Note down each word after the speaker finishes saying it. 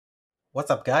What's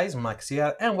up guys, Max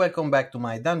here and welcome back to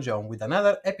my dungeon with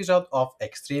another episode of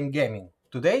Extreme Gaming.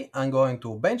 Today I'm going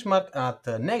to benchmark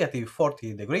at negative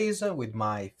 40 degrees with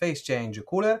my phase change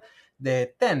cooler,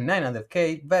 the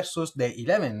 10900K versus the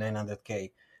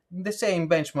 11900K. The same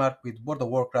benchmark with World of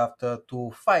Warcraft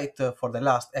to fight for the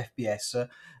last FPS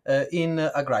in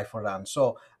a Gryphon run.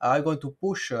 So I'm going to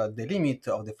push the limit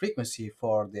of the frequency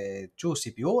for the two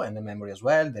CPU and the memory as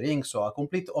well, the ring, so a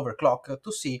complete overclock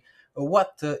to see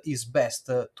what is best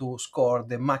to score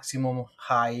the maximum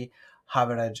high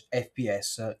average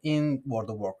FPS in World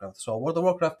of Warcraft. So World of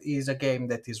Warcraft is a game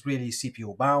that is really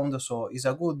CPU bound, so it's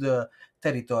a good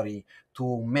territory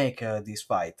to make this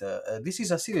fight. This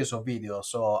is a series of videos,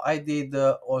 so I did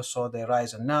also the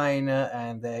Ryzen 9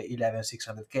 and the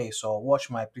 11600K, so watch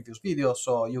my previous video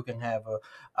so you can have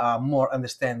more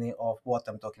understanding of what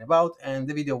I'm talking about, and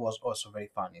the video was also very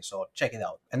funny, so check it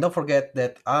out. And don't forget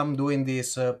that I'm doing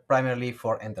this primarily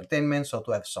for entertainment, so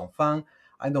to have some fun.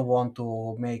 I don't want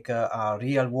to make a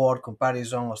real world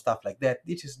comparison or stuff like that.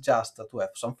 This is just to have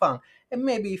some fun and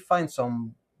maybe find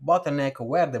some bottleneck,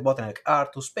 where the bottleneck are,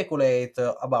 to speculate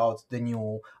about the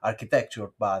new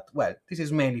architecture, but well, this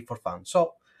is mainly for fun.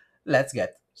 So let's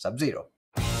get Sub-Zero.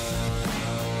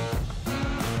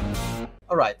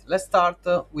 Alright, let's start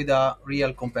with a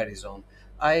real comparison.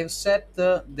 I've set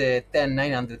the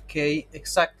 10900K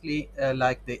exactly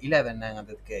like the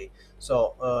 11900K.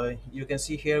 So you can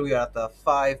see here we are at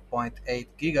 5.8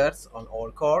 gigahertz on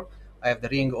all core. I have the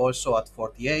ring also at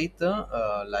 48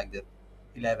 like the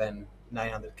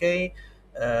 11900K.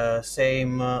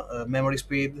 Same memory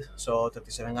speed, so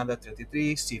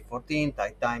 3733, C14,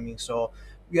 tight timing. So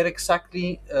we are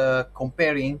exactly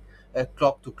comparing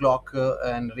clock to clock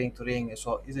and ring to ring,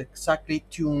 so it's exactly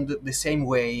tuned the same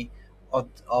way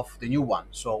of the new one,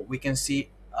 so we can see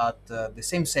at the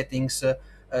same settings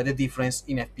the difference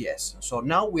in FPS. So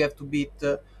now we have to beat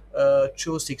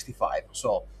 265.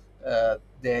 So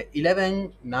the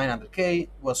 11900K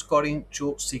was scoring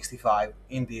 265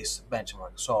 in this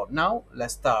benchmark. So now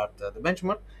let's start the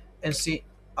benchmark and see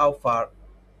how far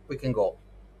we can go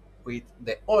with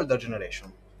the older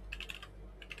generation.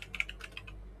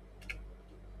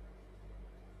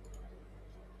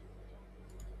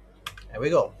 There we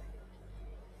go.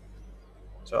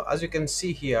 So as you can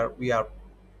see here, we are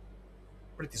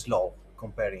pretty slow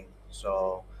comparing.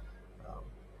 So um,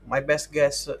 my best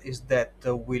guess is that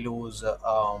we lose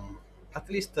at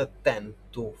least 10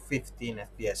 to 15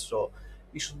 FPS. So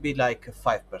it should be like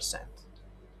 5%.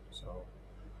 So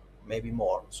maybe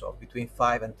more. So between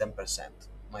 5 and 10%,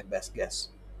 my best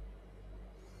guess.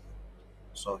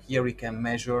 So here we can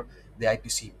measure the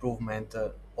IPC improvement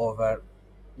over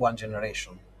one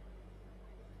generation.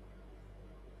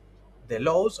 The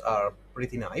lows are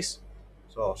pretty nice.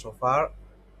 So far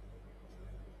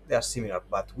they are similar,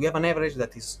 but we have an average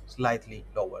that is slightly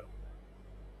lower.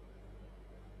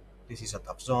 This is a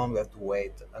tough zone. We have to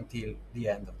wait until the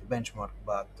end of the benchmark,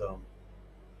 but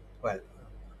well,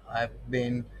 I've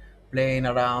been playing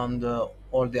around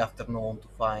all the afternoon to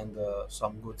find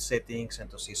some good settings and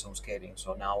to see some scaling.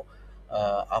 So now,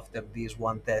 after this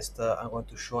one test, I'm going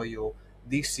to show you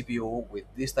this CPU with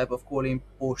this type of cooling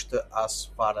pushed as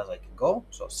far as I can go,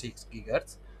 so 6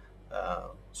 gigahertz.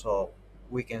 So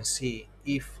we can see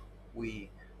if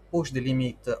we push the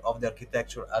limit of the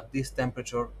architecture at this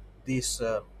temperature, this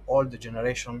old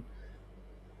generation,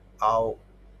 how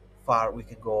far we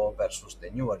can go versus the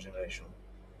newer generation.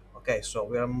 Okay, so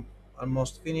we are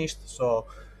almost finished. So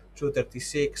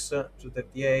 236,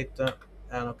 238,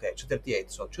 and okay, 238.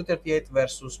 So 238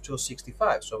 versus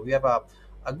 265. So we have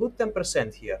a good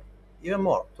 10% here, even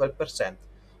more, 12%.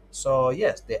 So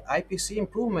yes, the IPC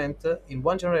improvement in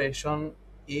one generation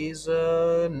is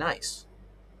nice.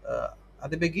 At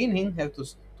the beginning,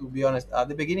 to be honest, at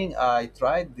the beginning I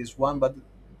tried this one, but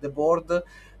the board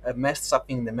messed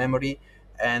something in the memory,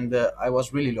 and I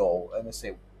was really low. And I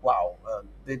say, wow,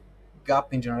 the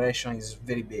gap in generation is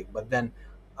very big. But then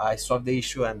I solved the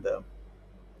issue, and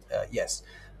yes,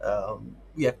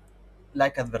 we have,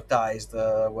 like advertised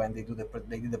when they did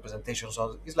the presentation.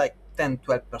 So it's like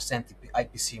 10-12%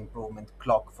 IPC improvement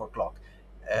clock for clock.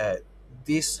 Uh,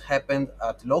 this happened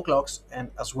at low clocks,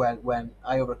 and as well when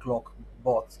I overclock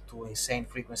both to insane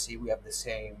frequency, we have the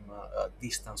same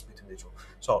distance between the two.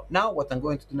 So now what I'm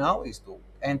going to do now is to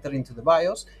enter into the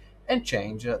BIOS and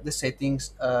change the settings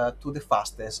to the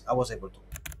fastest I was able to.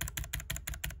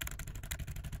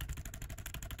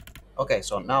 Okay,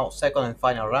 so now second and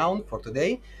final round for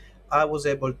today. I was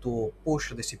able to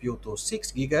push the CPU to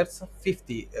 6 GHz,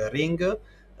 50 ring.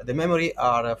 The memory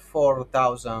are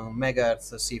 4000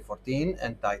 MHz C14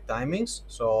 and tight timings.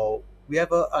 So we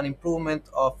have an improvement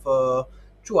of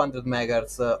 200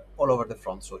 megahertz all over the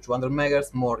front. So 200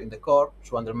 megahertz more in the core,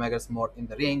 200 megahertz more in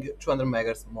the ring, 200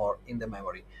 megahertz more in the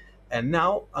memory. And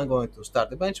now I'm going to start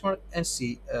the benchmark and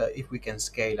see if we can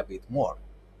scale a bit more.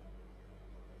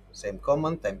 Same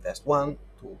command, time test 1,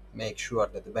 to make sure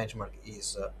that the benchmark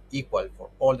is equal for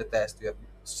all the tests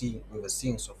we've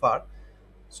seen so far.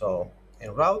 So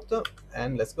en route,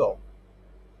 and let's go.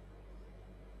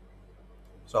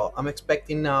 So I'm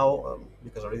expecting now,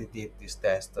 because I already did this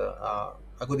test, a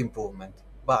good improvement.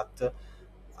 But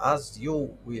as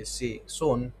you will see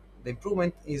soon, the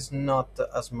improvement is not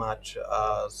as much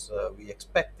as we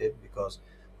expected, because,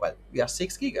 well, we are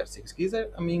 6 gigahertz. 6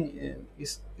 gigahertz, I mean,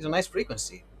 is a nice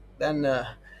frequency. Then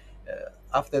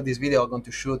after this video, I'm going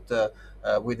to shoot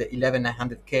with the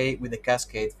 11900K with the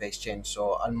cascade phase change,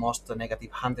 so almost a negative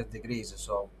 100 degrees.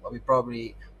 So we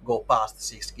probably go past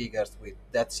 6 gigahertz with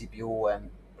that CPU, and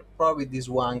probably this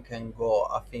one can go,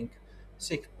 I think,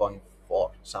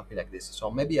 6.4, something like this. So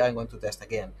maybe I'm going to test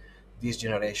again this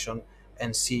generation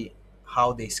and see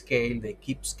how they scale,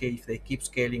 if they keep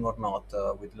scaling or not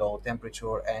with low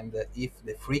temperature, and if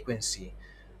the frequency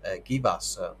give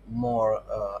us more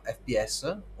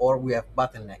FPS, or we have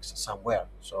bottlenecks somewhere.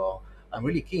 So I'm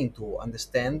really keen to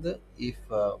understand if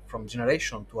from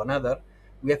generation to another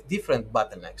we have different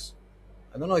bottlenecks.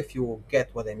 I don't know if you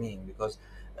get what I mean, because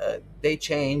they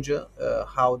change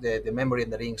how the memory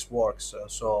and the rings works.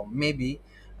 So maybe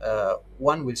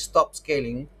one will stop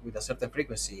scaling with a certain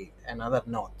frequency, another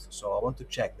not. So I want to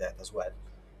check that as well.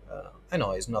 I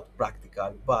know it's not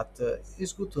practical, but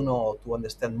it's good to know, to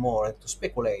understand more, and to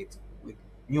speculate with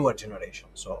newer generation.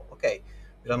 So, okay,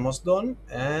 we're almost done,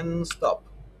 and stop.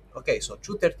 Okay, so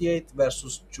 238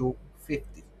 versus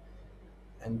 250.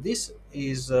 And this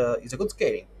is a good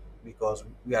scaling, because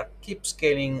we are keep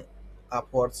scaling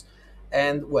upwards.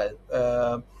 And, well,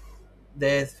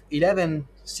 the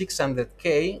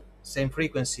 11600K, same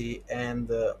frequency, and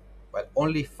well,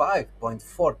 only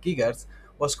 5.4 gigahertz,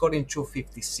 was scoring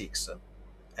 256,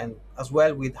 and as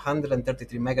well with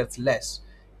 133 megahertz less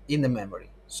in the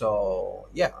memory. So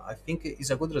yeah, I think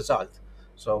it's a good result.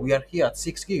 So we are here at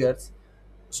 6 gigahertz,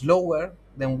 slower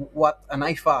than what an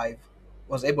i5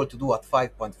 was able to do at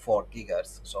 5.4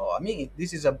 gigahertz. So I mean,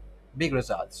 this is a big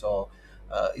result. So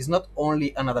it's not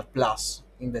only another plus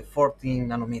in the 14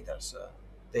 nanometers.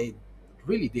 They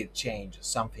really did change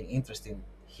something interesting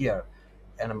here,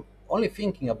 and I'm only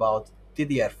thinking about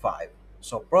DDR5.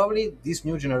 So probably this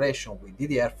new generation with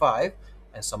DDR5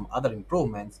 and some other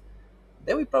improvements,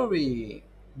 they will probably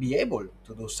be able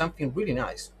to do something really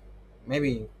nice.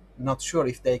 Maybe not sure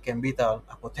if they can beat a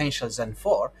potential Zen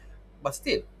 4, but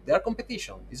still, their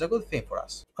competition is a good thing for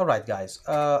us. Alright guys,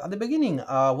 at the beginning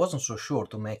I wasn't so sure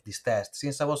to make this test,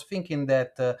 since I was thinking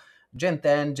that Gen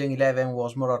 10, Gen 11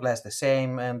 was more or less the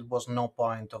same and was no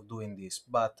point of doing this.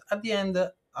 But at the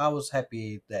end, I was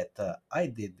happy that I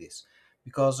did this,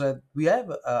 because we have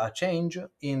a change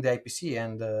in the IPC,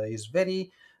 and is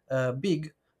very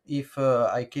big if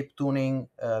I keep tuning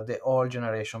the old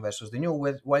generation versus the new,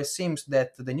 while it seems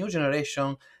that the new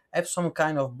generation have some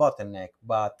kind of bottleneck.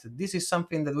 But this is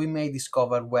something that we may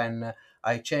discover when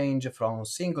I change from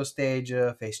single stage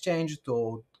phase change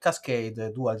to cascade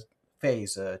dual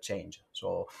phase change.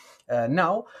 So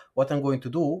now what I'm going to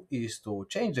do is to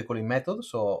change the cooling method.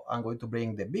 So I'm going to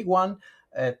bring the big one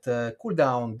at cool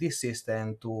down this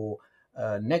system to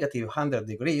negative 100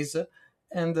 degrees,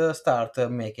 and start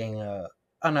making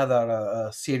another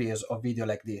series of video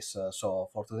like this. So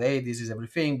for today this is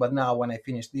everything, but now when I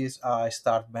finish this I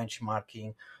start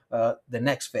benchmarking the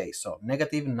next phase, so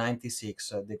negative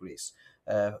 96 degrees.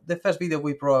 The first video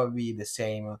will probably be the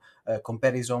same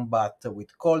comparison, but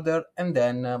with colder, and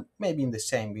then maybe in the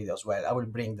same video as well I will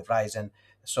bring the Ryzen,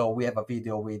 so we have a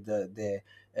video with the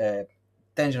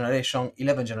 10 generation,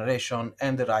 11 generation,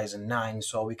 and the Ryzen 9,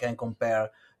 so we can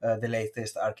compare the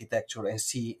latest architecture and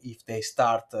see if they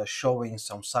start showing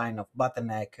some sign of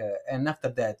bottleneck, and after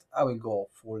that I will go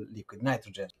full liquid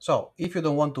nitrogen. So if you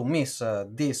don't want to miss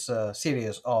this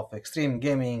series of extreme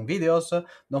gaming videos,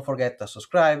 don't forget to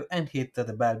subscribe and hit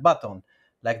the bell button.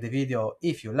 Like the video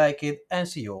if you like it, and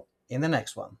see you in the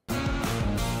next one.